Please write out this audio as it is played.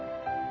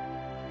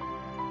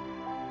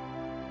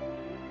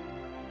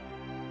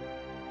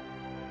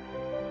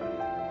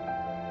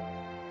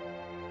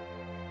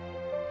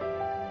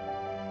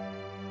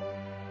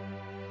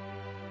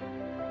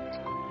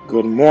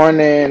Good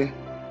morning,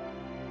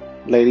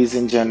 ladies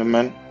and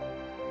gentlemen.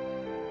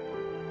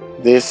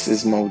 This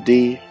is Mo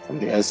D from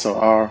the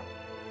SOR.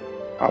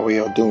 How are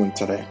y'all doing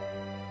today?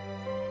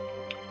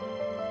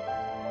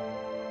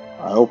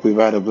 I hope we've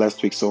had a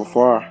blessed week so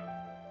far.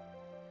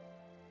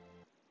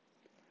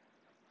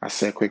 I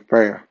say a quick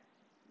prayer.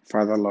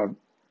 Father Lord,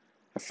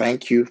 I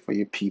thank you for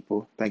your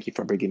people. Thank you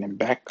for bringing them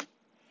back.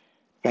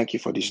 Thank you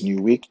for this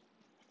new week.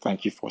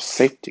 Thank you for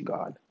safety,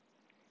 God.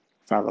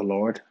 Father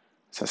Lord,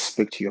 as I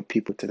speak to your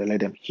people today,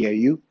 let them hear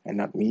you and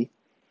not me.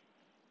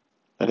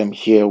 Let them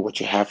hear what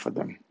you have for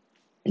them.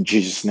 In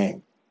Jesus'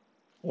 name,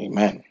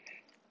 amen.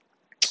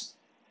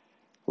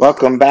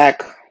 Welcome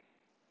back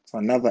to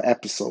another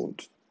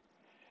episode.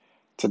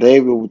 Today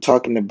we will be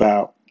talking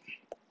about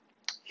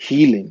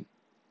healing,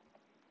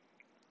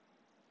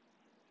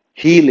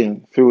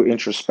 healing through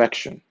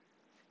introspection,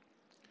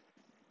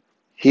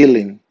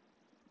 healing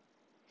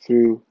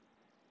through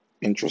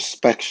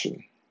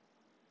introspection.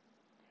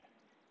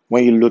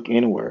 When you look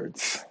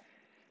inwards,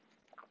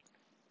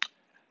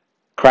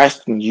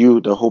 Christ in you,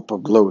 the hope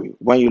of glory.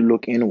 When you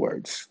look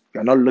inwards,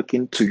 you're not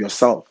looking to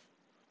yourself.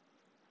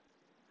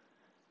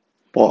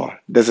 But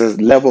there's a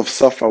level of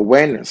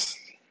self-awareness.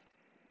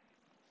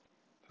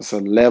 There's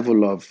a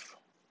level of,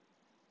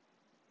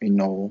 you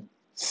know,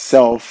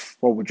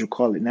 what would you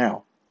call it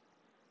now?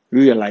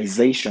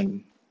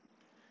 Realization.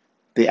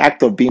 The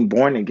act of being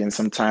born again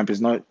sometimes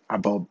is not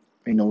about,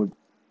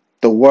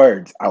 the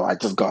words, oh, I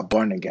just got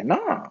born again.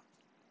 Nah.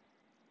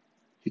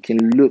 You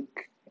can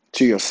look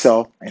to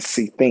yourself and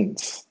see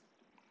things.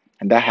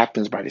 And that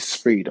happens by the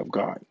Spirit of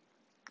God.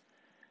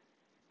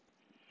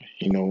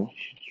 You know,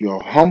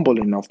 you're humble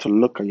enough to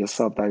look at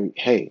yourself that,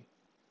 hey,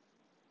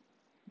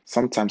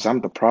 sometimes I'm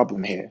the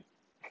problem here.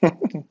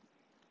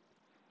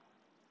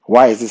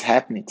 Why is this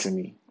happening to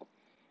me?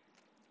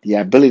 The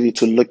ability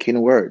to look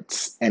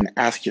inwards and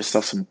ask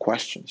yourself some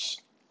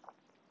questions.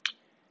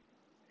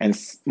 And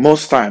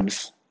most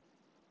times,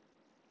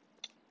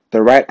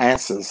 the right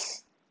answers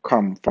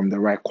come from the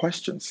right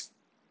questions.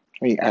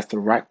 When you ask the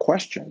right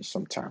questions,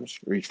 sometimes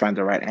you find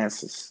the right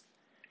answers.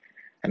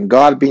 And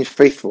God being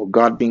faithful,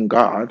 God being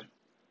God,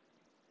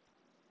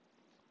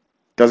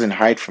 doesn't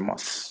hide from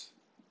us,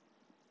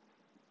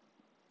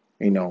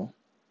 you know.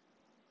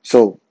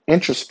 So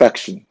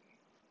introspection,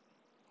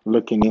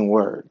 looking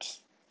inwards.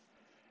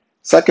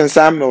 Second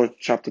Samuel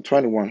chapter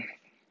 21.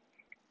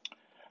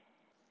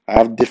 I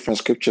have different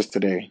scriptures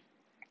today,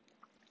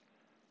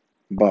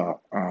 but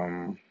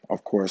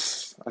of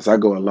course, as I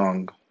go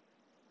along,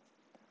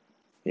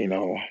 you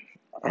know,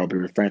 I'll be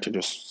referring to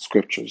those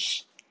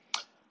scriptures.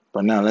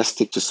 But now let's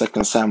stick to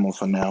Second Samuel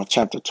for now.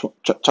 Chapter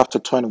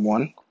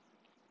 21.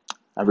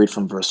 I read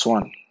from verse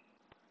 1.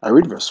 I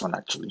read verse 1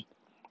 actually.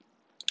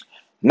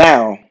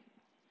 Now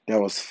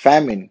there was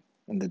famine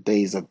in the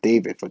days of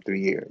David for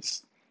 3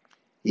 years,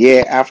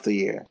 year after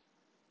year.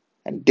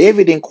 And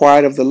David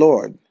inquired of the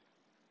Lord,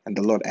 and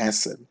the Lord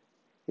answered,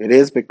 it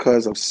is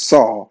because of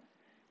Saul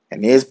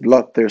and his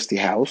bloodthirsty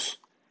house,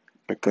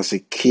 because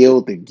he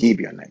killed the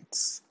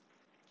Gibeonites.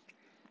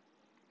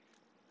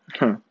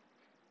 I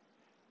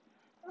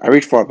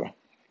read further.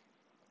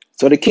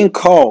 So the king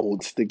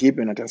called the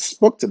Gibeonites and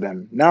spoke to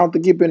them. Now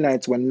the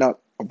Gibeonites were not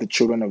of the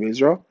children of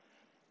Israel,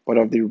 but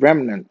of the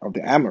remnant of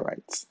the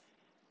Amorites.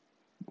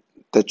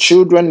 The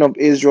children of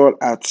Israel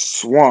had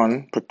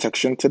sworn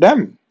protection to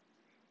them,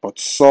 but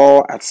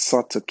Saul had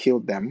sought to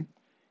kill them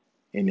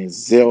in his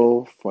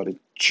zeal for the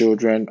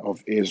children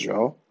of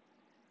Israel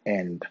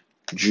and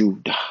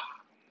Judah.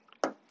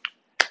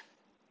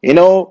 You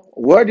know,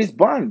 word is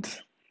bond.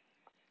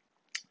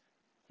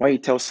 When you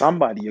tell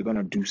somebody you're going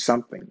to do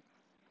something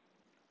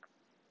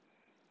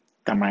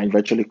that might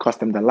virtually cost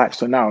them their life.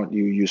 So now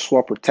you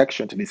swore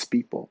protection to these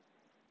people,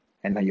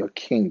 and now your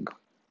king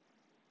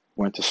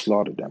went to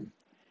slaughter them.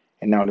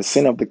 And now the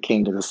sin of the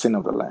king is the sin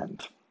of the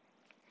land.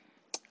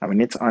 And we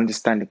need to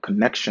understand the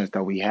connections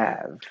that we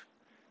have.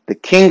 The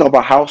king of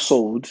a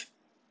household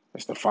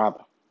is the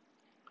father.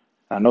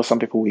 I know some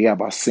people will hear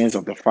about sins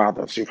of the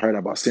fathers. You've heard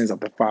about sins of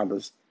the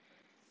fathers.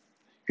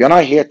 You're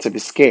not here to be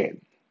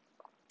scared.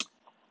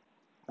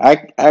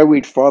 I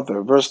read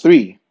further, verse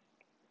 3.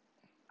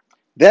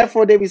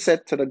 Therefore David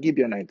said to the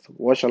Gibeonites,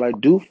 what shall I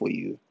do for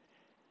you?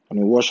 And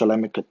in what shall I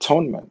make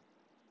atonement,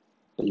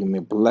 that you may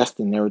bless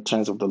the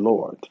inheritance of the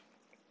Lord?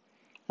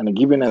 And the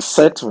Gibeonites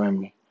said to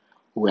him,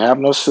 we have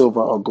no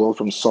silver or gold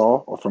from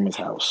Saul or from his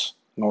house,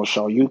 nor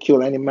shall you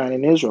kill any man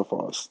in Israel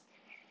for us.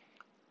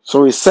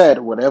 So he said,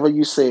 whatever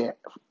you say,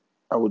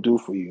 I will do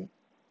for you.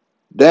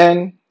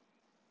 Then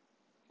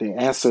they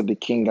answered the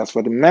king, as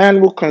for the man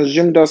who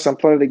consumed us and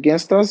plotted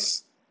against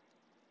us,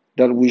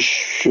 that we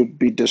should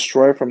be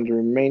destroyed from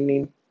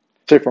remaining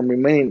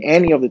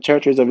any of the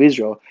territories of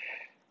Israel,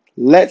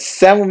 let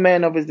 7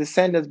 men of his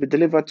descendants be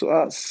delivered to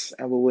us,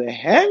 and we will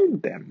hang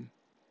them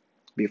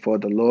before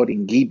the Lord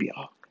in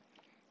Gibeah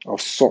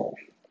of Saul,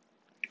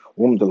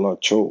 whom the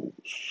Lord chose.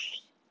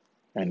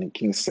 And the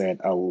king said,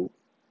 I will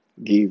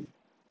give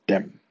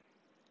them.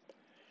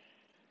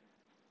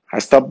 I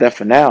stop there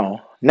for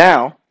now.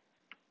 Now,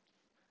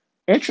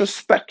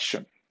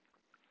 introspection.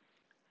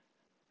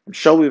 I'm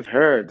sure we've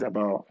heard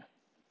about,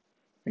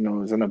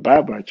 it's in the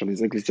Bible actually.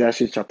 It's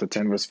Ecclesiastes chapter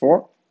 10,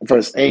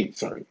 verse 8,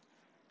 sorry.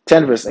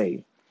 10 verse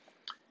 8.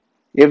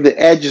 If the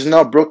edge is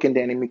not broken,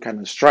 the enemy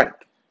cannot strike.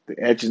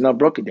 The edge is not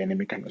broken, the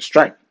enemy cannot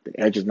strike. The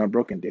edge is not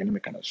broken, the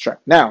enemy cannot strike.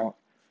 Now,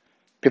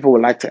 people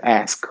would like to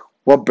ask,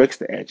 what breaks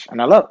the edge?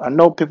 And I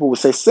know people will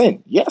say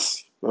sin.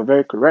 Yes, you're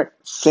very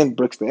correct. Sin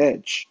breaks the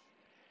edge.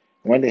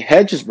 When the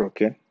hedge is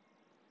broken,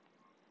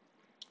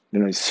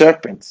 the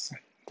serpents,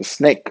 the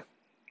snake.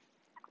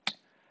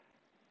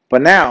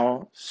 But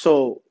now,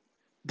 so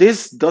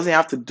this doesn't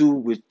have to do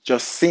with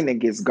just sin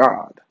against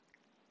God.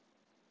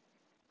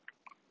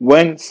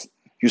 When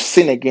you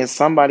sin against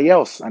somebody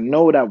else, I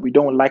know that we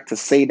don't like to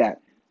say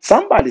that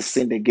somebody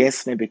sinned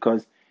against me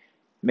because it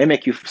may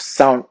make you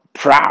sound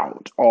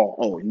proud, or,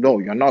 oh no,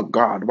 you're not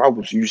God. Why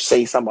would you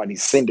say somebody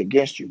sinned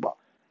against you? But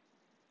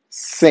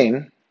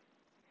sin,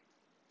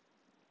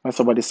 when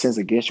somebody sins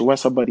against you, when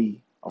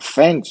somebody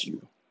offends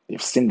you,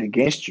 they've sinned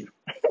against you.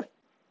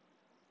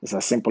 It's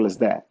as simple as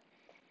that.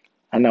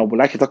 And I would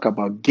like to talk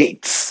about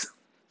gates.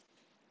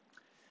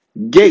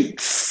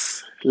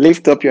 Gates.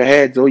 Lift up your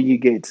heads, oh ye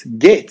gates.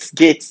 Gates,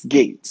 gates,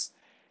 gates.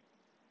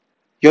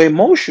 Your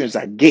emotions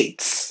are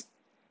gates.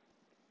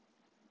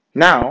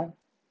 Now,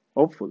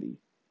 hopefully,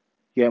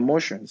 your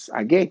emotions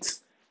are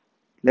gates.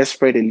 Let's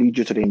pray they lead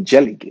you to the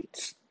angelic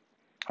gates.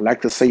 I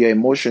like to say your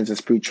emotions and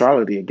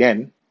spirituality,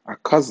 again, are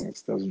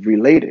cousins. They're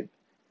related.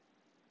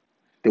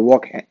 They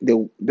work hand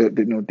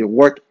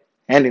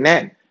in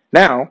hand.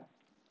 Now,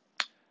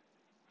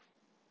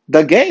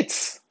 the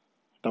gates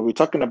that we're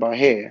talking about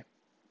here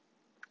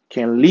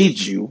can lead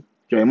you,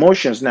 your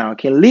emotions now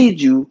can lead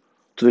you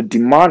to the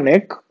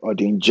demonic or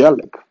the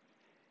angelic.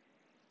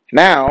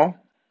 Now,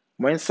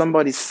 when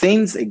somebody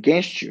sins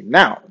against you,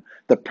 now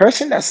the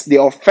person that's the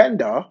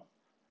offender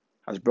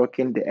has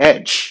broken the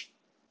edge,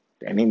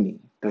 the enemy,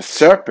 the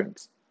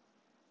serpent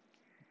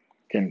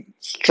can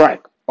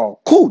strike or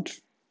could,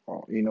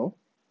 or I don't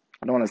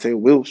want to say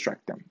will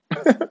strike them.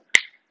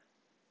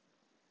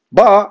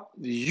 But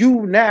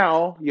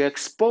you're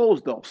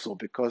exposed also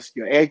because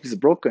your edge is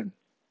broken.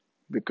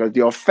 Because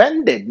the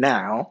offended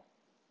now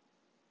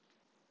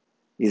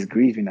is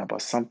grieving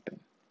about something,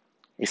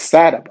 is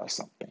sad about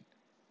something,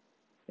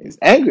 is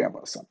angry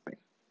about something.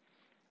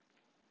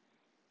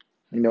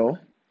 You know,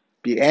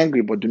 be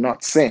angry but do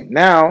not sin.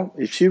 Now,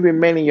 if you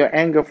remain in your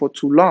anger for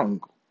too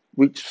long,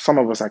 which some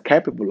of us are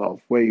capable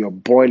of, where you're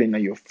boiling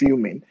and you're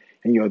fuming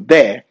and you're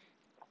there,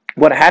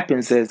 what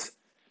happens is,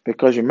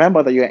 because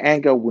remember that your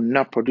anger will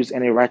not produce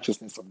any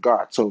righteousness of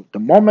God. So the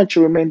moment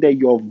you remain there,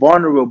 you're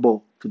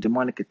vulnerable to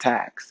demonic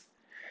attacks.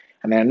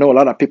 And I know a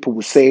lot of people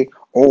will say,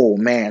 oh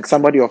man,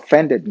 somebody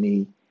offended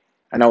me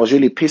and I was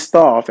really pissed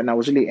off and I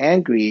was really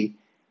angry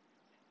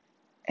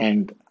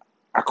and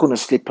I couldn't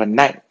sleep at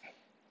night.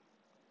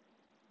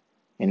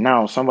 And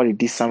now somebody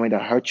did something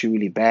that hurt you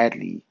really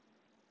badly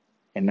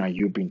and now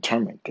you've been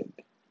tormented.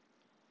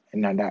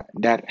 And now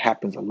that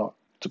happens a lot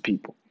to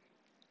people.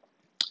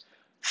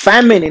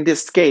 Famine in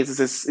this case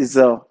is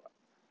a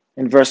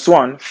in verse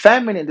 1,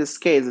 famine in this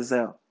case is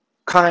a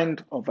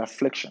kind of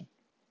affliction.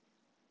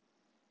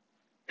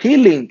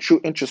 Healing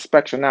through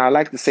introspection. Now, I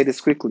like to say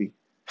this quickly.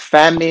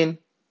 Famine,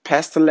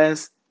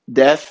 pestilence,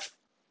 death,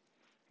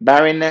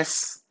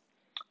 barrenness,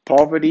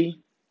 poverty,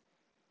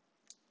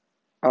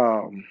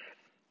 um,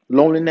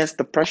 loneliness,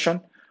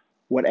 depression,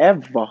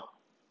 whatever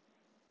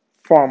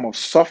form of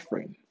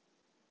suffering,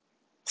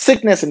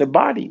 sickness in the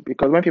body.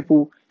 Because when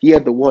people hear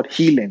the word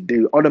healing, they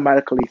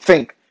automatically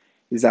think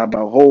is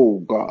about, oh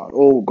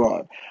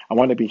God, I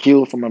want to be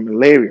healed from my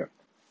malaria.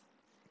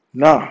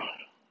 No,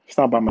 it's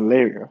not about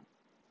malaria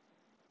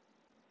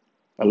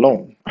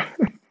alone.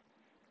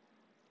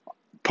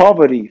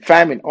 Poverty,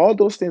 famine, all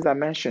those things I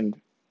mentioned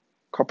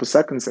a couple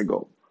seconds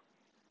ago,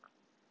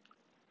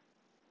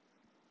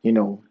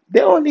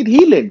 they all need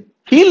healing.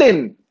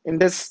 Healing in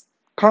this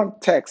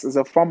context is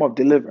a form of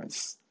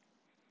deliverance.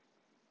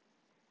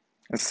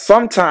 And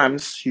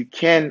sometimes you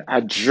can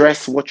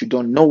address what you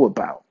don't know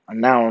about.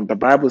 And now the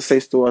Bible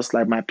says to us,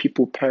 like, my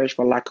people perish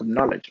for lack of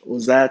knowledge.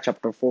 Hosea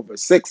chapter 4,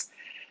 verse 6.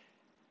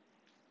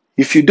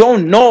 If you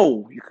don't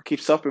know, you could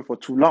keep suffering for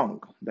too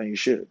long than you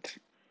should.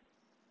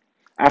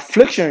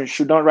 Affliction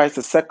should not rise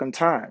a second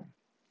time.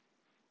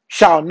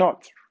 Shall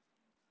not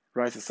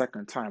rise a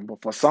second time.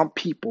 But for some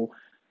people,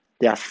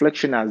 the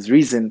affliction has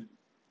risen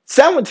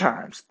 7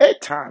 times,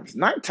 8 times,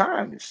 9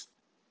 times,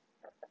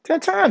 10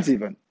 times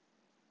even.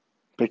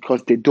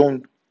 Because they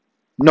don't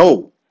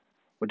know,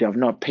 or they have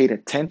not paid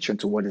attention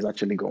to what is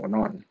actually going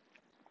on.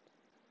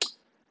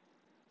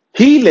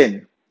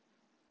 Healing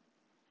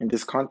in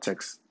this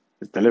context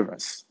is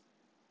deliverance.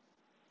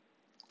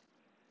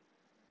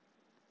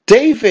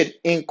 David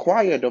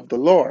inquired of the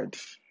Lord,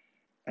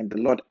 and the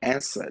Lord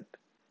answered.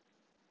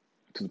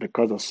 It was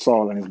because of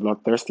Saul and his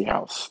bloodthirsty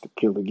house to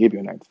kill the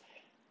Gibeonites.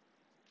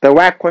 The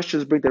right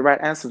questions bring the right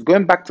answers.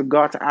 Going back to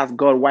God to ask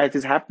God, why is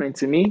this happening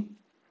to me?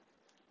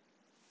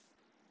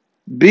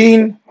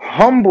 Being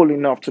humble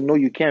enough to know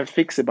you can't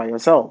fix it by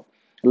yourself.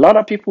 A lot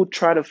of people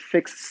try to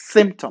fix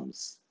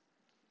symptoms.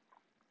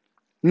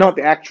 not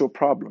the actual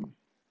problem.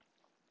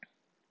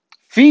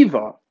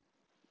 Fever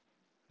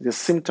is a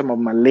symptom of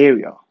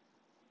malaria.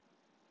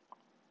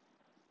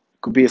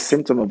 It could be a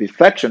symptom of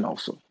infection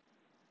also.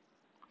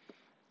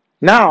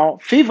 Now,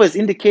 fever is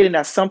indicating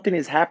that something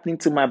is happening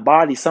to my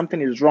body,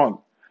 something is wrong.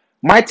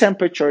 My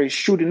temperature is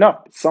shooting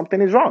up,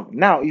 something is wrong.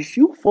 Now, if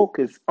you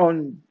focus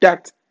on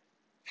that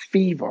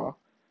fever,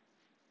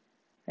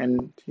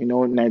 and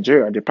in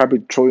Nigeria, they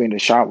probably throw you in the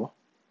shower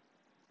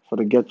so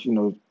to get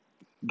you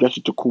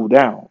to cool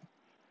down.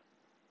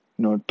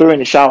 Throw in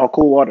the shower,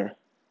 cool water,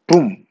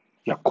 boom,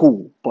 you're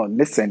cool. But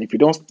listen, if you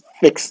don't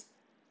fix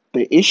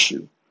the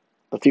issue,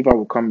 the fever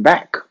will come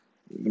back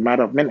in a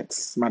matter of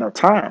minutes, a matter of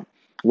time.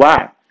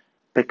 Why?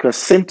 Because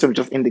symptoms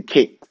just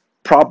indicate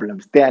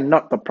problems. They are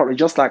not the problem.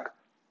 Just like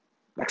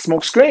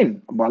smoke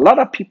screen. But a lot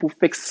of people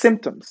fix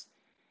symptoms.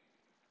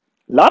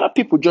 A lot of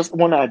people just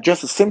want to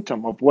address a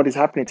symptom of what is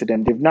happening to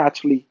them. They've not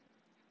actually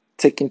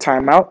taken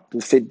time out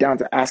to sit down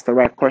to ask the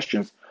right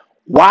questions.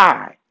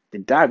 Why? The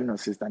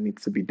diagnosis that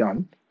needs to be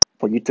done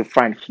for you to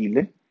find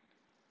healing.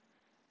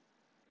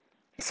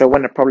 So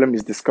when the problem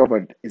is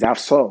discovered, it's half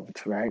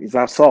solved, right? It's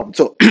half solved.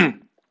 So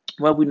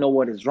when we know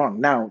what is wrong.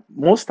 Now,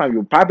 most time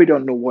you probably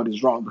don't know what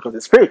is wrong because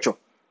it's spiritual.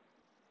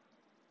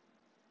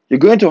 You're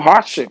going through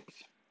hardships,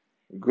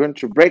 you're going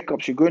through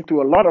breakups, you're going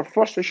through a lot of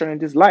frustration in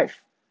this life.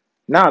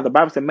 Now, the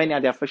Bible says many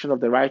are the afflictions of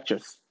the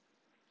righteous,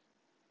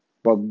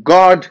 but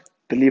God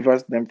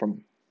delivers them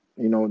from,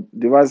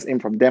 delivers him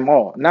from them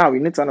all. Now, you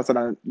need to understand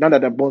that now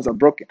that the bones are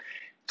broken,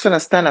 to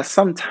understand that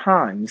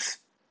sometimes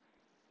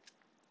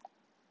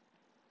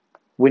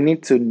we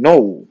need to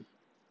know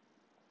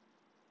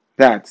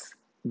that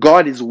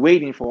God is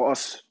waiting for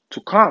us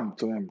to come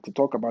to him to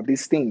talk about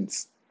these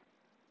things,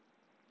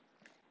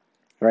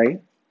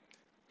 right?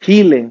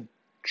 Healing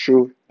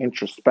through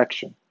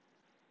introspection.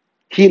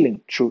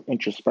 Healing through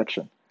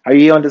introspection. Are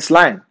you on this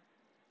line?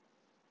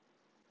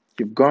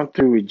 You've gone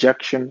through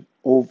rejection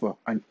over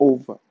and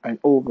over and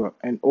over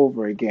and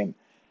over again.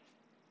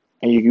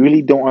 And you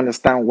really don't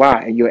understand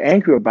why. And you're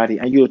angry about it.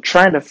 And you're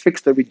trying to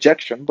fix the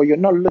rejection, but you're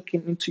not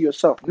looking into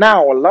yourself.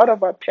 Now, a lot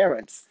of our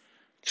parents,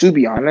 to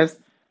be honest,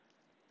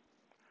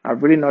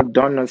 have really not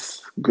done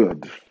us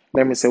good.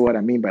 Let me say what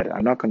I mean by that.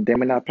 I'm not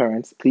condemning our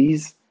parents.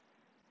 Please,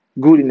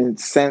 good in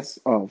the sense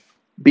of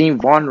being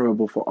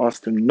vulnerable for us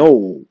to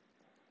know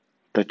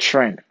the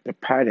trend, the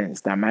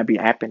patterns that might be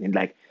happening,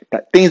 like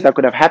that things that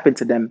could have happened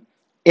to them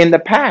in the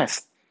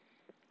past.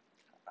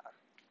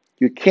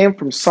 You came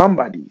from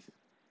somebody.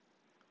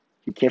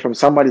 You came from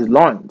somebody's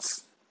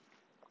loins,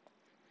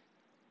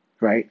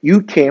 right?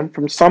 You came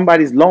from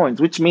somebody's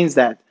loins, which means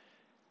that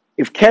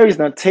if care is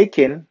not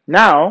taken,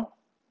 now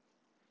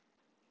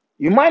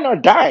you might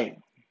not die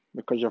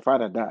because your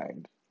father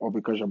died, or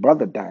because your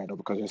brother died, or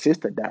because your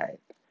sister died.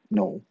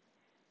 No.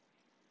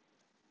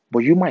 But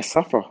you might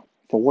suffer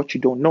for what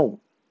you don't know.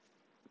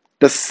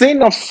 The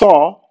sin of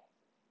Saul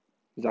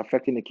is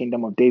affecting the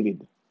kingdom of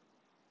David,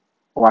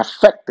 or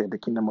affected the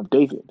kingdom of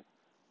David.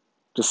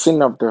 The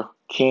sin of the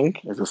king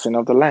is the sin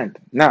of the land.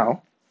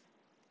 Now,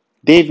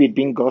 David,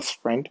 being God's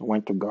friend,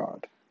 went to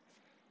God.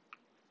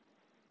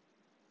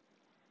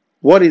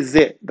 What is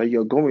it that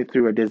you're going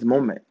through at this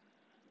moment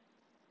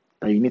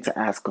that you need to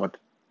ask God?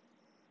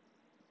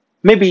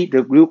 Maybe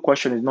the real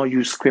question is not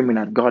you screaming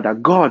at God,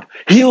 that God,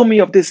 heal me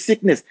of this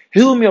sickness,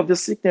 heal me of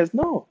this sickness.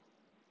 No.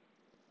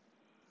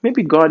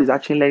 Maybe God is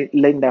actually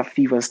letting that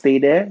fever stay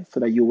there so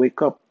that you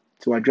wake up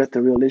to address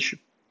the real issue.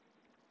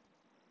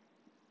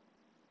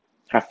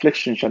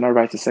 Affliction shall not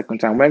rise a second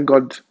time. When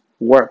God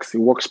works, He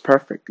works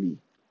perfectly.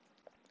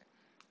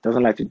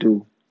 Doesn't like to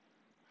do,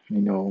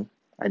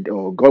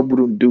 or God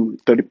wouldn't do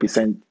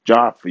 30%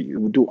 job for you. He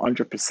would do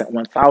 100%,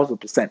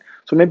 1000%.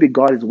 So maybe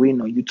God is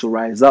waiting on you to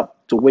rise up,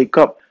 to wake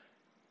up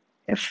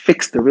and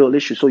fix the real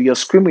issue. So you're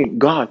screaming,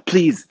 God,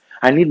 please,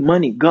 I need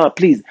money. God,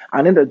 please,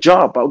 I need a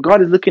job. But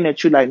God is looking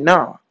at you like,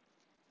 no,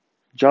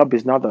 job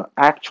is not the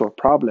actual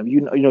problem.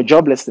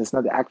 Joblessness is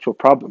not the actual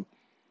problem.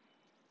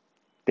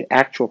 The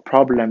actual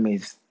problem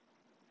is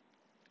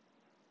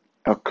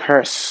a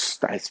curse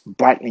that is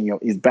battling your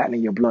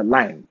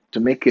bloodline to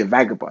make you a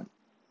vagabond.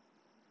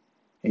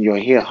 And you're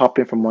here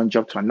hopping from one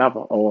job to another,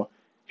 or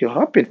you're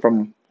hopping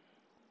from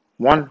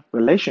one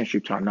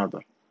relationship to another.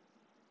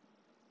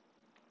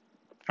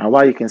 And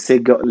while you can say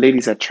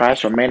ladies are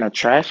trash or men are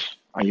trash,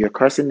 and you're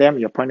cursing them,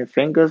 you're pointing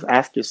fingers,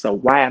 ask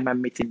yourself, why am I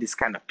meeting this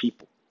kind of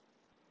people?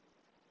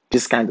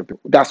 This kind of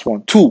people. That's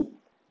one. Two,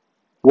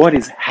 what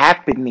is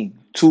happening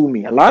to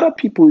me? A lot of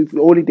people, if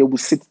only they would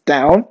sit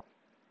down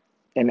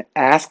and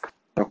ask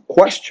the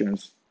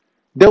questions,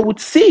 they would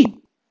see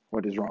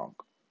what is wrong.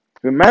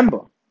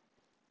 Remember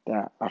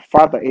that our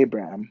father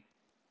Abraham,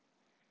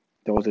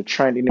 there was a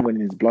trend even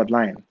in his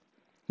bloodline.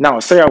 Now,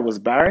 Sarah was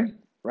barren,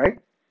 right?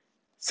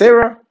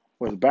 Sarah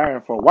was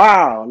barren for a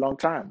while, a long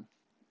time.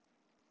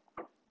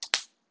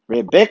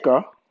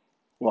 Rebecca,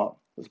 well,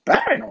 was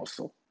barren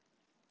also.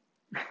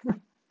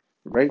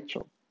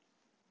 Rachel,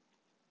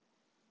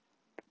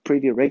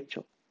 pretty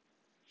Rachel,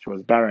 she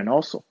was barren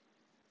also.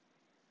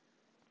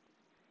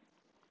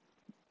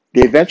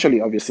 They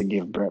eventually obviously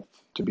gave birth,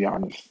 to be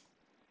honest.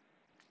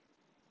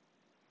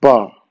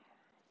 But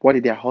what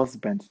did their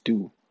husbands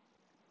do?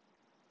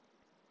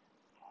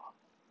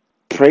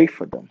 Pray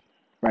for them,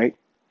 right?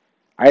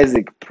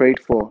 Isaac prayed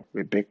for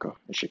Rebekah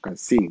and she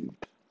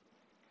conceived.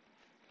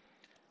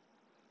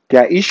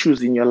 There are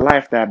issues in your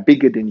life that are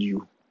bigger than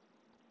you,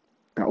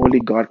 that only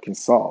God can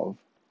solve.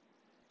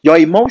 Your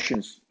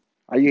emotions.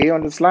 Are you here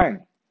on this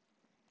line?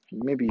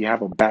 Maybe you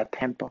have a bad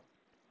temper.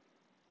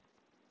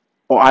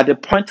 Or at the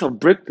point of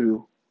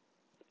breakthrough,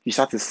 you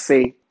start to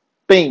say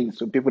things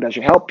to people that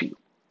should help you.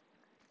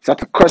 You start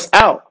to curse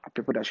out at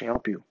people that should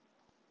help you.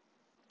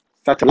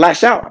 Start to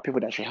lash out at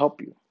people that should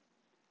help you.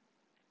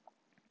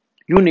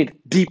 You need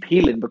deep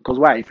healing because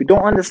why? If you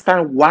don't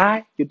understand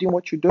why you're doing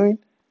what you're doing,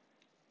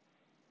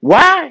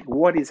 why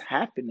what is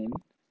happening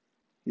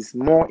is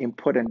more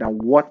important than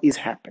what is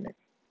happening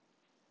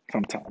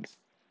sometimes.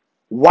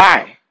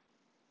 Why?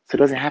 So it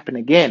doesn't happen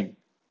again.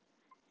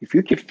 If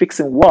you keep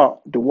fixing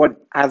what, the word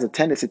has a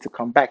tendency to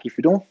come back if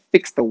you don't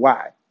fix the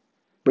why.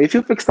 But if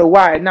you fix the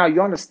why, now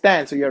you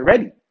understand, so you're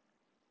ready.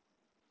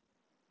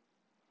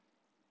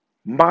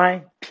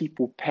 My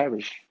people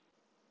perish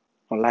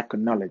for lack of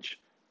knowledge.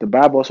 The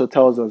Bible also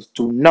tells us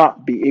do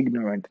not be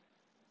ignorant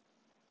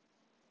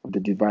of the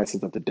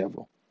devices of the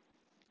devil.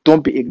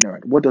 Don't be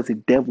ignorant. What does the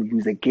devil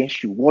use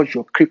against you? What's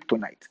your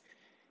kryptonite?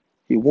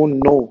 You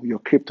won't know your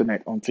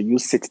kryptonite until you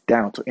sit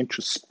down to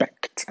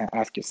introspect and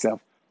ask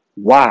yourself,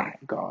 why,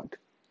 God?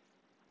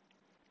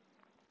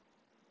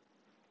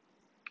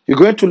 You're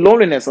going to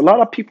loneliness. A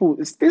lot of people,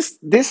 this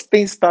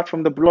thing starts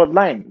from the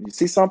bloodline. You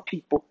see some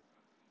people,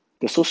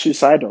 they're so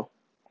suicidal.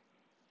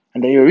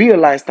 And then you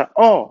realize that,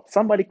 oh,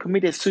 somebody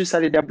committed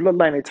suicide in their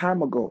bloodline a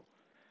time ago.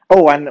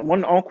 Oh, and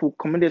one uncle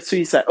committed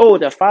suicide. Oh,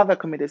 their father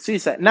committed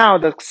suicide. Now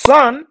the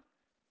son,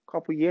 a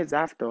couple years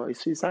after, is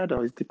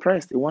suicidal, is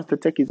depressed. He wants to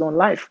take his own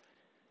life.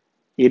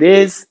 It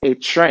is a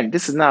trend.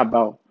 This is not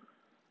about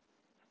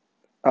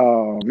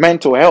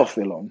mental health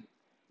alone.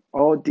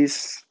 All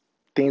these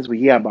things we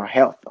hear about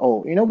health.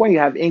 Oh, when you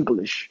have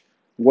English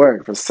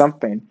word for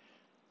something,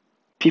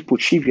 people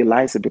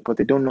trivialize it because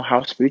they don't know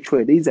how spiritual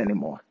it is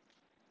anymore.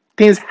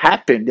 Things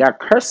happen. There are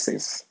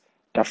curses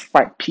that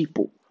fight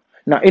people.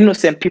 Now,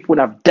 innocent people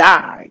have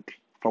died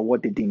for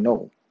what they didn't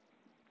know.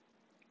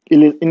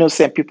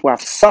 Innocent people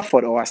have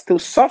suffered or are still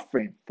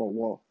suffering for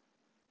what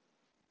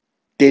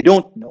they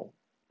don't know.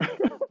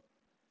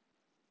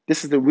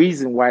 This is the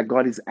reason why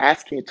God is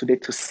asking you today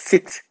to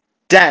sit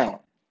down,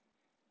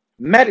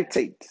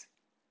 meditate,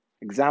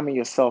 examine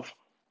yourself,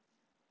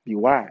 be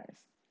wise,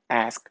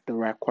 ask the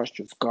right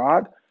questions.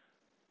 God,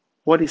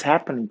 what is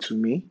happening to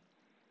me?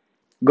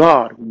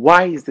 God,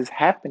 why is this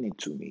happening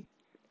to me?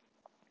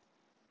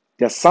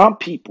 There's some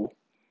people,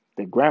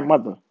 their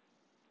grandmother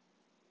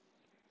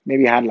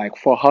maybe had like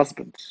 4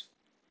 husbands.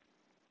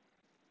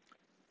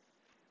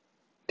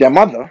 Their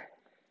mother,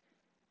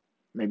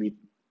 maybe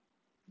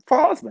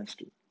 4 husbands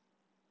too.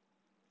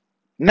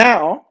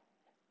 Now,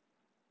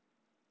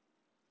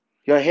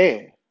 you're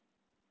here.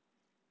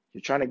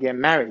 You're trying to get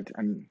married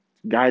and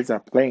guys are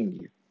playing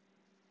you.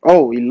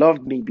 Oh, he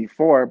loved me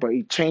before, but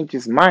he changed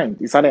his mind.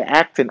 He started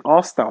acting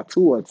hostile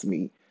towards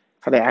me.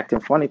 Started acting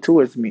funny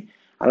towards me.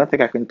 I don't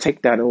think I can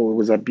take that. Oh, it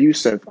was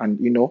abusive, and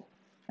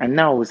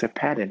now it was a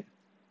pattern.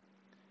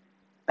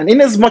 And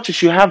in as much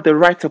as you have the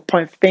right to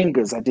point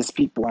fingers at these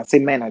people and say,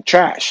 men are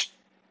trash,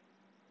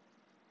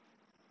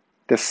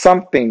 there's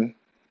something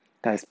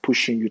that is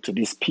pushing you to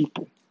these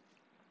people.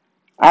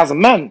 As a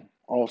man,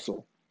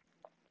 also,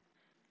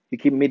 you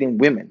keep meeting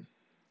women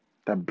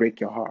that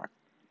break your heart,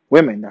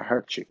 women that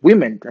hurt you,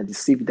 women that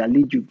deceive you, that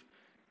lead you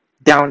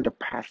down the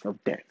path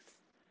of death.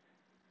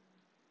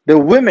 The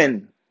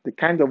women, the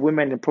kind of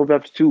women in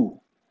Proverbs 2,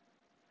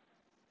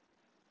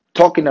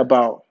 talking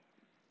about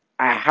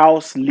a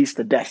house leads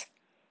to death.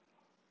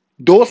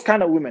 Those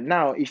kind of women.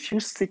 Now, if you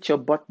sit your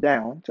butt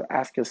down to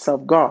ask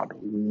yourself, God,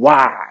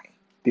 why?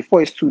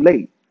 Before it's too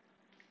late.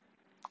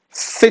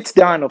 Sit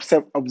down and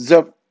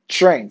observe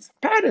trends,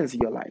 patterns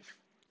in your life.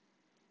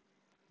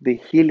 The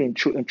healing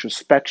through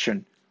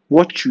introspection.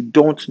 What you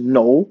don't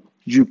know,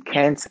 you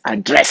can't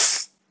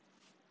address.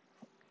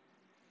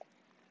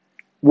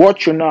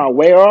 What you're not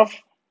aware of,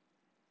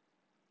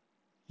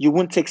 you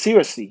won't take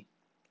seriously.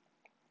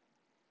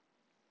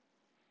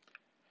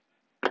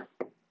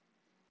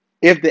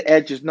 If the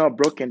edge is not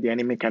broken, the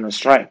enemy cannot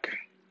strike.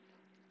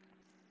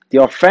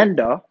 The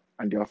offender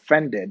and the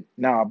offended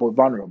now are both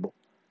vulnerable.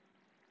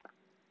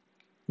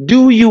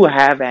 Do you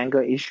have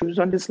anger issues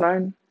on this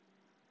line?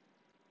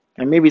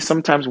 And maybe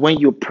sometimes when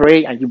you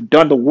pray and you've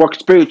done the work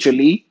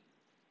spiritually,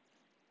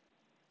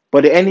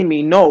 but the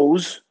enemy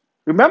knows,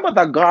 remember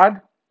that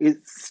God is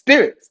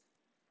spirit.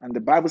 And the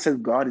Bible says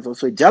God is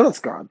also a jealous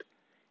God.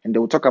 And they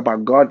will talk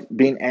about God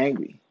being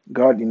angry,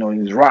 God, in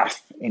his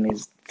wrath, in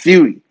his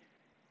fury,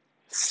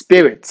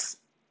 spirits,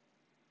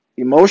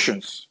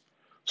 emotions.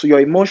 So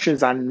your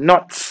emotions are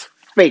not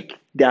fake.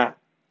 They are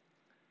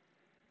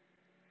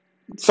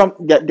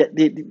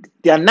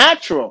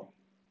natural.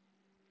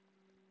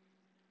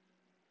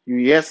 You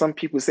hear some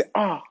people say,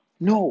 oh,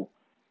 no,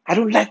 I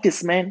don't like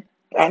this, man.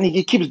 And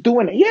he keeps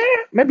doing it.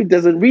 Yeah, maybe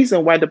there's a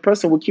reason why the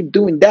person will keep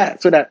doing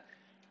that, so that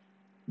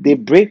they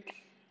break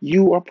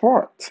you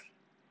apart.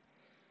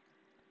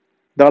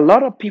 There are a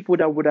lot of people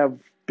that would have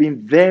been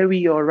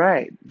very all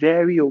right,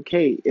 very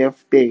okay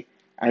if they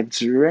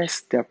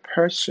addressed their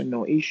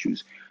personal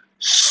issues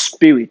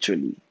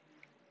spiritually.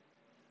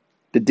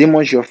 The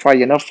demons you're fighting,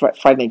 you're not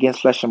fighting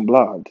against flesh and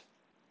blood.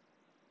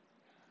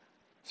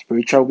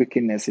 Spiritual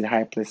wickedness in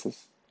high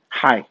places.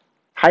 Higher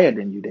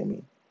than you, they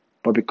mean.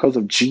 But because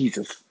of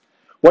Jesus.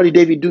 What did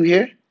David do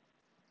here?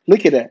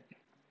 Look at that.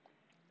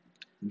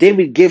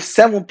 David gave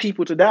 7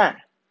 people to die.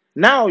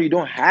 Now you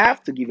don't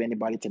have to give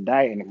anybody to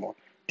die anymore.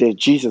 There's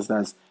Jesus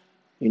that's,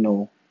 you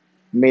know,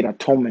 made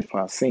atonement for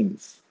our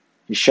sins.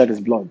 He shed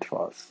his blood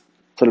for us.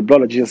 So the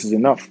blood of Jesus is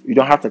enough. You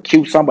don't have to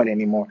kill somebody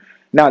anymore.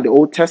 Now the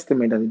Old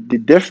Testament, and the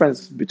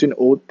difference between the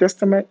Old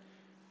Testament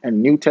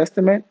and New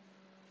Testament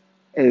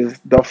is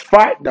the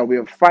fight that we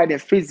are fighting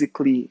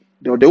physically.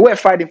 They were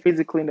fighting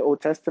physically in the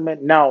Old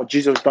Testament. Now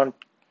Jesus done,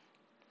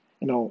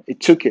 it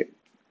took it.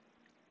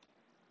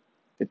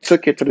 It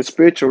took it to the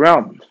spiritual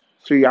realm.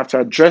 So you have to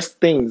address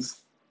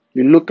things.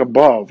 You look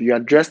above. You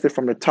address it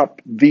from the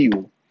top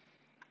view.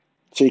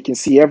 So you can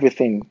see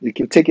everything. You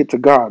can take it to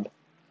God.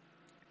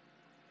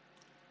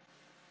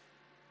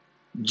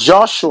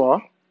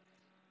 Joshua,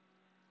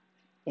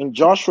 in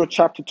Joshua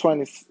chapter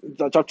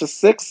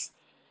 6,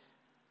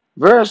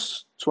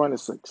 verse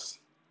 26.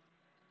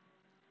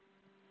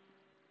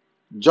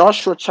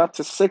 Joshua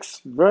chapter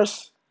 6,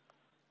 verse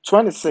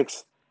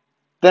 26.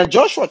 Then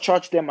Joshua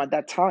charged them at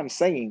that time,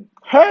 saying,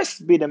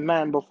 Cursed be the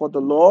man before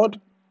the Lord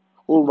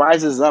who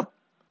rises up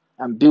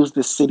and builds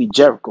the city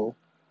Jericho.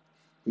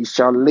 He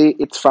shall lay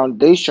its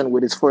foundation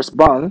with his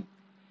firstborn,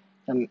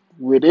 and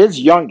with his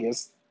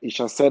youngest he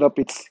shall set up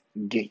its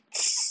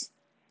gates.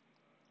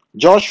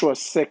 Joshua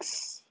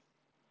 6,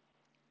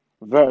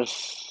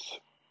 verse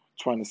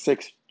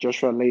 26.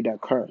 Joshua laid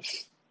that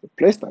curse,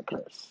 replaced that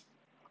curse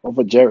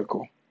over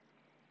Jericho.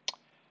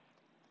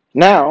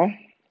 Now,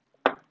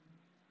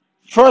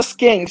 1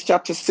 Kings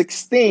chapter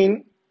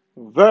 16,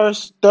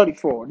 verse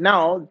 34.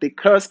 Now, the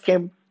curse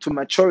came to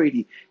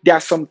maturity. There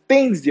are some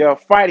things you're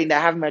fighting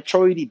that have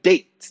maturity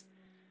dates.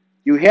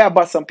 You hear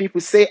about some people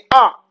say,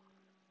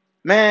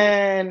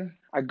 man,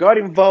 I got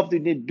involved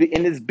in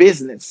this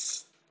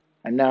business,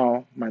 and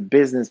now my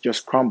business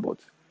just crumbled.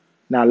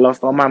 Now I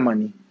lost all my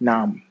money.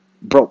 Now I'm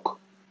broke.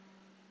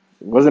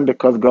 It wasn't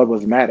because God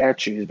was mad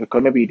at you. It's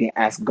because maybe you didn't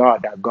ask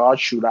God that,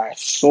 God, should I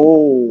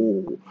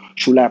sow?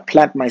 Should I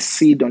plant my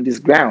seed on this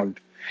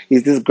ground?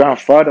 Is this ground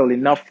fertile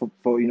enough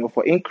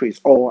for increase?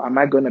 Or am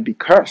I going to be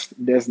cursed?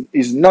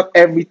 It's not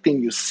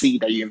everything you see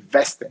that you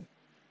invest in.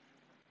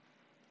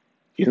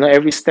 It's not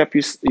every step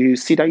you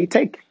see that you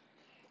take.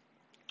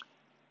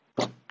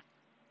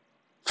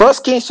 1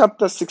 Kings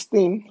chapter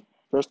 16,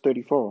 verse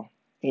 34.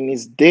 In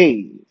his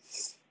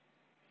days,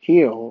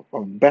 Hiel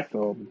of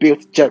Bethel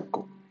built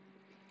Jericho.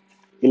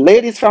 He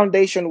laid his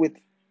foundation with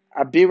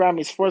Abiram,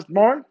 his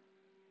firstborn,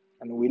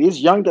 and with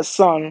his youngest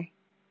son,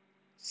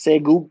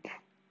 Segub,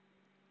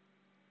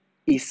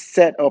 he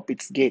set up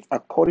its gates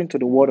according to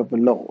the word of the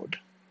Lord,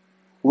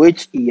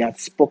 which he had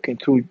spoken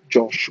through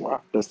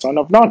Joshua, the son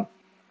of Nun.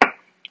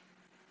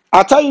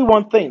 I'll tell you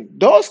one thing,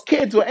 those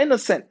kids were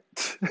innocent.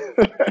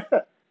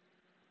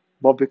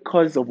 But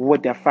because of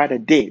what their father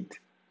did,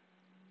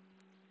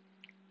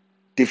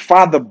 the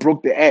father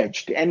broke the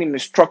edge. The enemy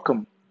struck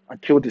him and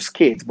killed his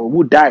kids. But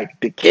who died?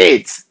 The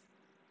kids.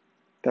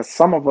 That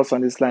some of us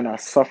on this line are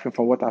suffering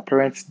from what our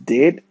parents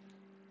did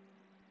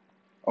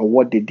or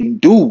what they didn't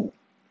do.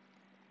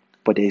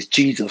 But there's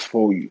Jesus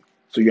for you.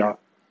 So you are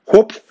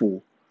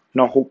hopeful,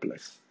 not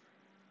hopeless.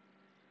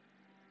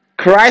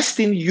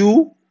 Christ in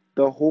you,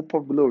 the hope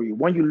of glory.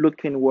 When you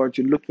look inward,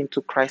 you look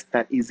into Christ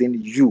that is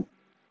in you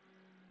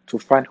to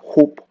find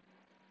hope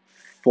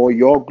for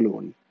your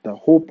glory, the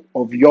hope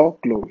of your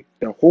glory,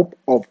 the hope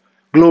of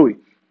glory.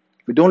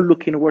 If you don't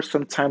look inward,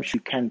 sometimes you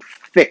can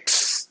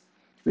fix.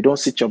 If you don't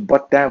sit your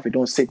butt down, if you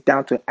don't sit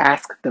down to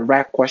ask the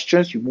right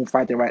questions, you won't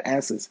find the right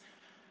answers.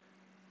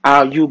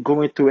 Are you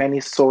going through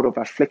any sort of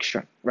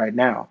affliction right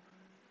now?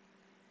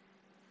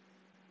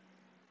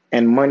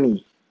 And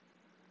money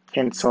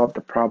can solve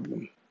the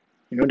problem.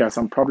 You know, there are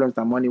some problems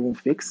that money won't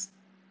fix.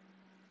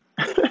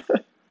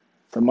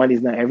 So money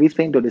is not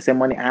everything, though they say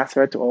money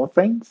answers to all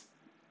things.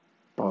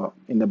 But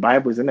in the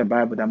Bible, it's in the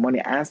Bible that money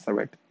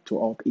answered to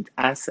all. It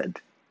answered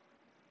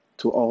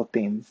to all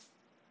things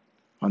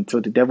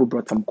until the devil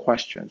brought some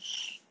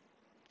questions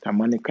that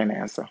money can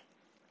answer,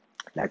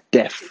 like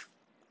death,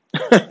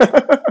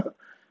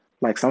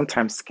 like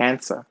sometimes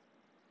cancer.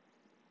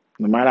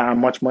 No matter how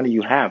much money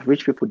you have,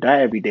 rich people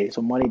die every day.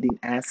 So money didn't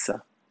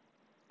answer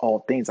all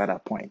things at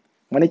that point.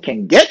 Money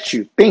can get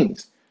you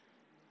things,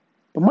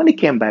 but money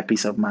can't buy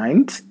peace of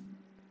mind.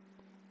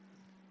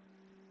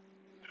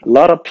 A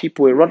lot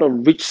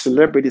of rich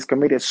celebrities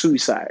committed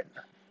suicide.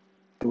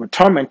 They were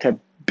tormented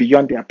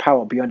beyond their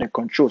power, beyond their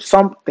control.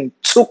 Something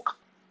took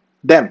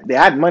them. They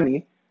had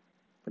money,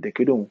 but they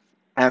couldn't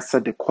answer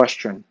the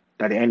question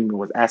that the enemy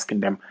was asking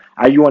them.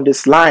 Are you on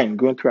this line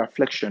going through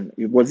affliction?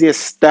 Was it a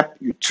step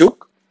you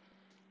took?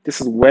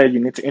 This is where you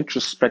need to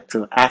introspect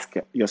to ask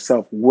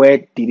yourself, where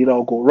did it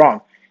all go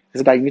wrong?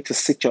 Is it that you need to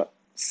sit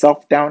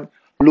yourself down,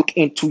 look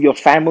into your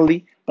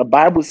family? The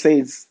Bible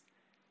says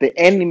the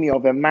enemy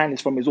of a man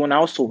is from his own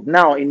household.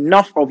 Now,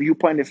 enough of you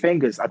pointing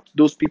fingers at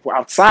those people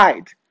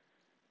outside.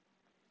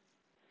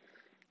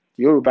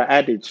 The Yoruba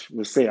adage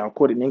will say, I'll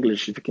quote in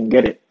English if you can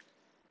get it.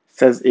 It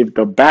says, if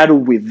the battle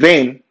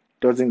within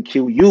doesn't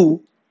kill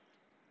you,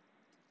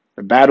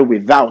 the battle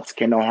without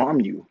cannot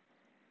harm you.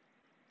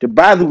 The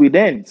battle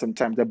within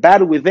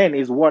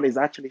is what is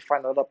actually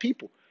finding other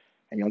people.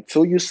 And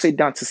until you sit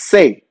down to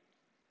say,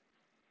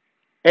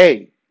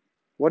 hey,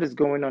 what is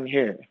going on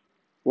here?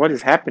 What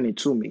is happening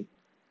to me?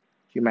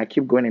 You might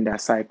keep going in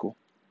that cycle.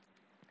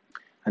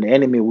 And the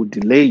enemy will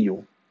delay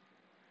you.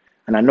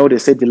 And I know they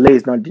say delay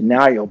is not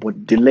denial,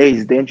 but delay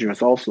is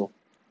dangerous also.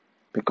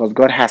 Because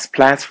God has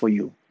plans for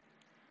you.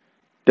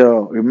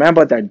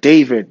 Remember that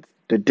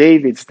the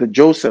Davids, the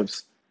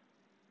Josephs,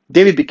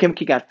 David became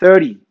king at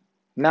 30.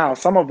 Now,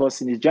 some of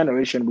us in this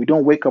generation, we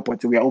don't wake up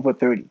until we are over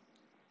 30.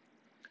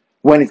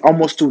 When it's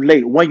almost too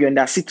late. When you're in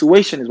that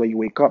situation is when you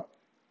wake up.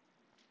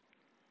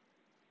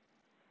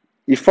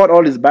 He fought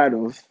all his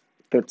battles.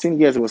 13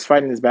 years he was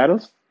fighting his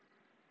battles.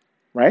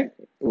 Right?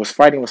 It was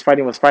fighting.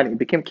 He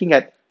became king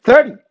at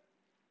 30.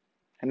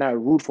 And now he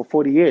ruled for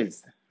 40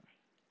 years.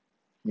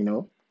 You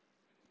know?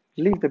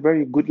 Lived a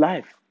very good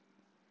life.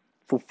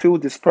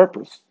 Fulfilled his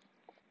purpose.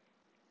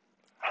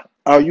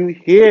 Are you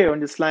here on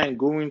this line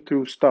going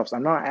through stuff?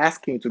 I'm not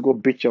asking you to go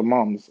beat your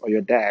moms or your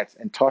dads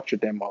and torture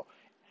them or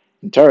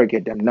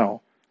interrogate them.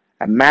 No.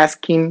 I'm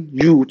asking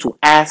you to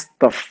ask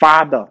the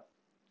Father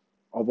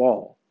of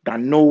all that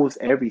knows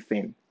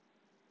everything.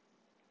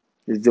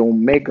 Is the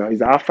Omega, is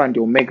the Alpha and the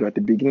Omega at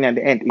the beginning and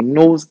the end. It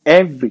knows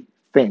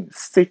everything.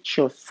 Sit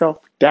yourself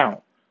down.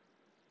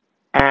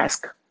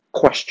 Ask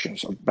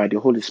questions by the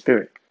Holy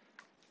Spirit.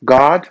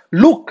 God,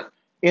 look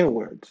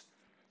inwards.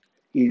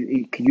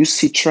 Can you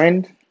see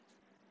trend?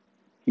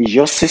 Is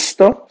your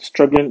sister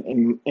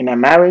struggling in a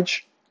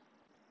marriage?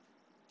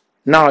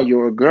 Now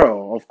you're a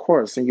girl, of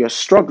course, and you're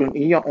struggling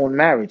in your own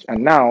marriage.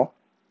 And now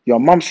your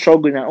mom's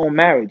struggling in her own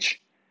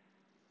marriage.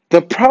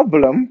 The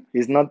problem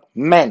is not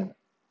men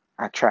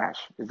are trash.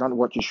 It's not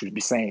what you should be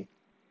saying.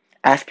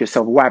 Ask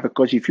yourself why.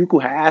 Because if you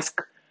could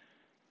ask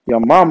your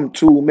mom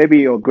to maybe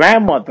your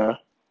grandmother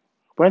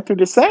went through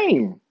the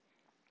same.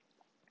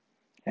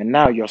 And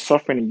now you're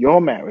suffering in your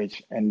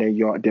marriage and then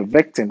you're the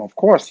victim. Of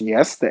course,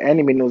 yes, the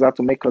enemy knows how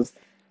to make us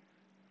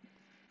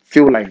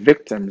feel like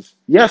victims.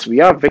 Yes,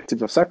 we are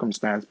victims of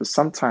circumstance, but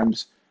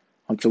sometimes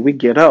until we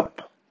get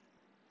up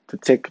to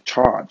take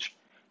charge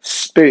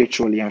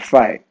spiritually and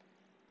fight.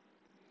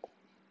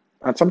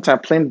 And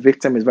sometimes playing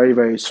victim is very,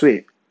 very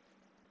sweet.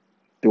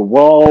 The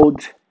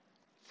world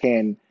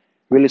can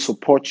really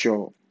support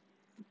your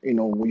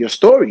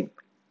story.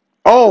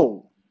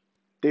 Oh,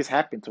 this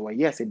happened to her.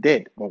 Yes, it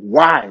did. But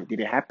why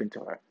did it happen to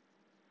her?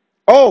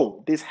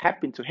 Oh, this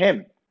happened to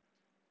him.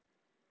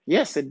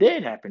 Yes, it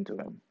did happen to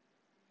him.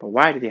 But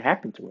why did it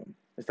happen to him?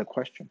 Is the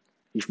question.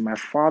 If my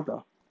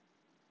father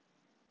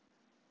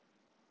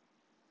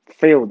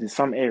failed in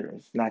some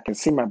areas, and I can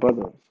see my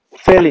brother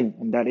failing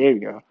in that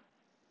area,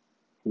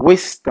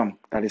 wisdom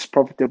that is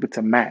profitable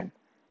to man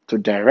to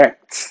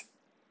direct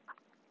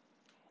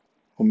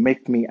will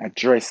make me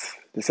address.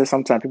 They say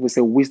sometimes people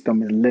say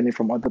wisdom is learning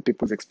from other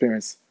people's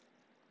experience.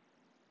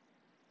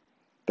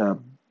 The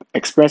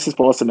experiences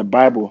for us in the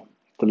Bible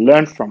to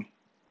learn from.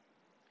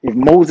 If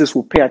Moses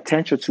would pay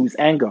attention to his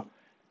anger,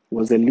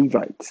 was the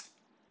Levites.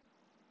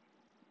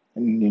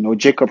 And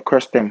Jacob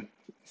cursed them,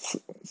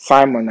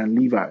 Simon and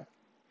Levi.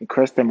 He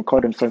cursed them and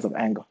called them sons of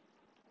anger.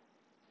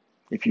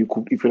 If you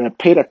had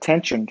paid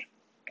attention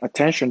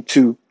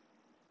to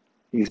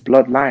his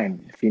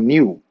bloodline, if he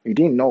knew, he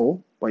didn't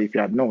know, but if he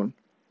had known.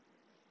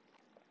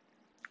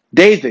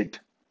 David,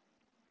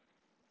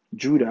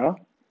 Judah,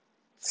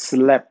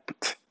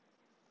 slept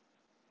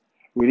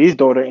with his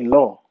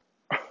daughter-in-law,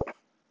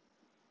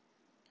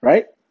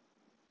 right?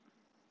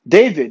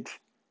 David,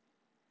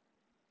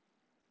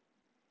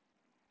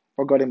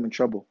 what got him in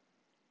trouble?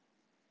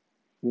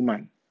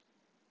 Woman.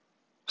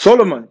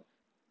 Solomon,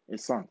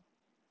 his son.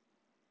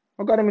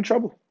 What got him in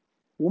trouble?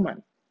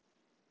 Woman.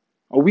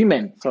 Or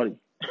women, sorry.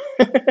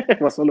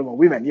 For Solomon,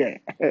 women, yeah.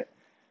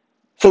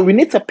 So we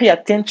need to pay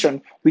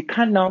attention. We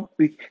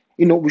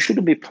we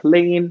shouldn't be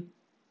playing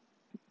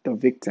the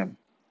victim.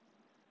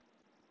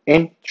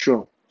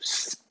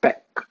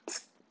 Introspect.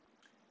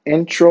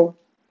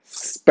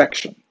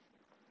 Introspection.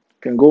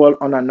 Can go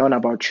on and on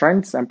about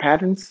trends and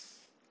patterns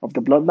of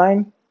the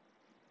bloodline,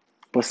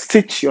 but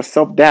sit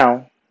yourself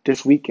down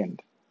this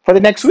weekend. For the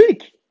next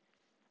week,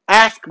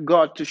 ask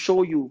God to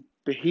show you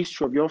the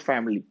history of your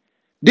family.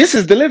 This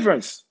is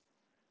deliverance.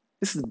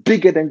 This is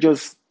bigger than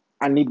just,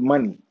 I need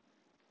money.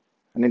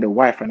 I need a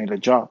wife. I need a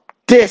job.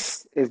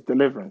 This is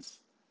deliverance.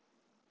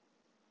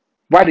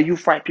 Why do you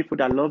fight people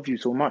that love you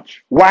so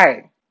much?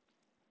 Why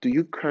do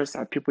you curse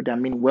at people that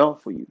mean well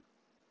for you?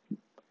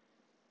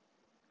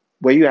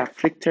 Were you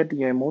afflicted in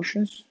your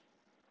emotions?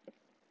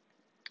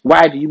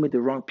 Why do you meet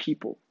the wrong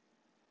people?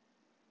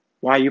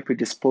 Why are you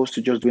predisposed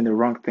to just doing the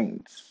wrong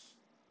things?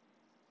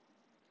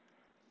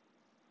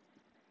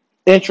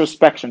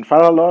 Introspection.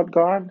 Father, Lord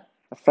God,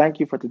 I thank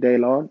you for today,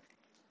 Lord.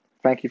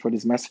 Thank you for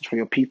this message for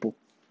your people.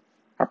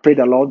 I pray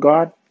that, Lord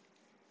God,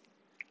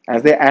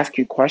 as they ask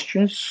you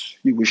questions,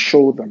 you will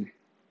show them.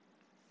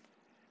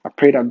 I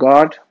pray that,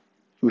 God,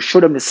 you will show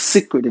them the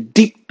secret, the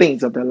deep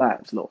things of their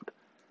lives, Lord,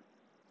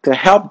 to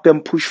help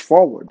them push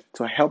forward,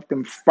 to help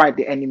them fight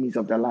the enemies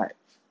of their lives.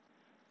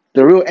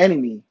 The real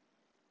enemy,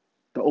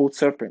 the old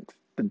serpent,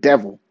 the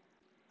devil.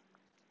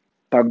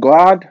 That,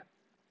 God,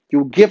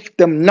 you give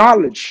them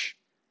knowledge.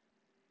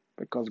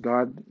 Because,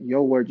 God,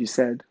 your word, you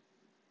said,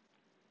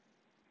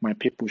 my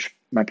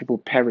people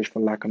perish for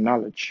lack of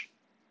knowledge.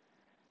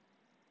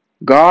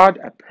 God,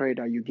 I pray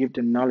that you give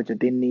them knowledge that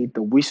they need,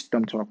 the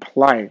wisdom to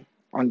apply,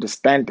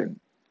 understanding.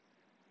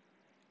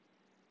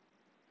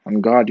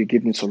 And God, you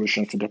give them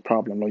solutions to the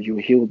problem, Lord. You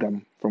heal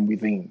them from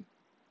within.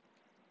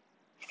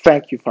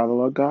 Thank you, Father,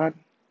 Lord God.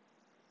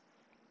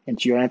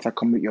 Into your hands I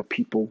commit your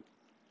people.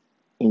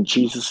 In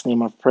Jesus'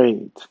 name I've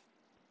prayed.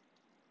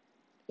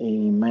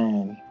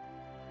 Amen.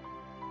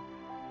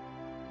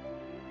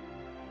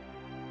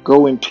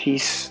 Go in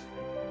peace.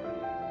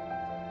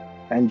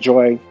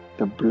 Enjoy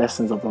the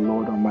blessings of the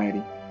Lord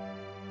Almighty.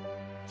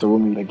 So we'll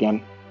meet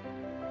again.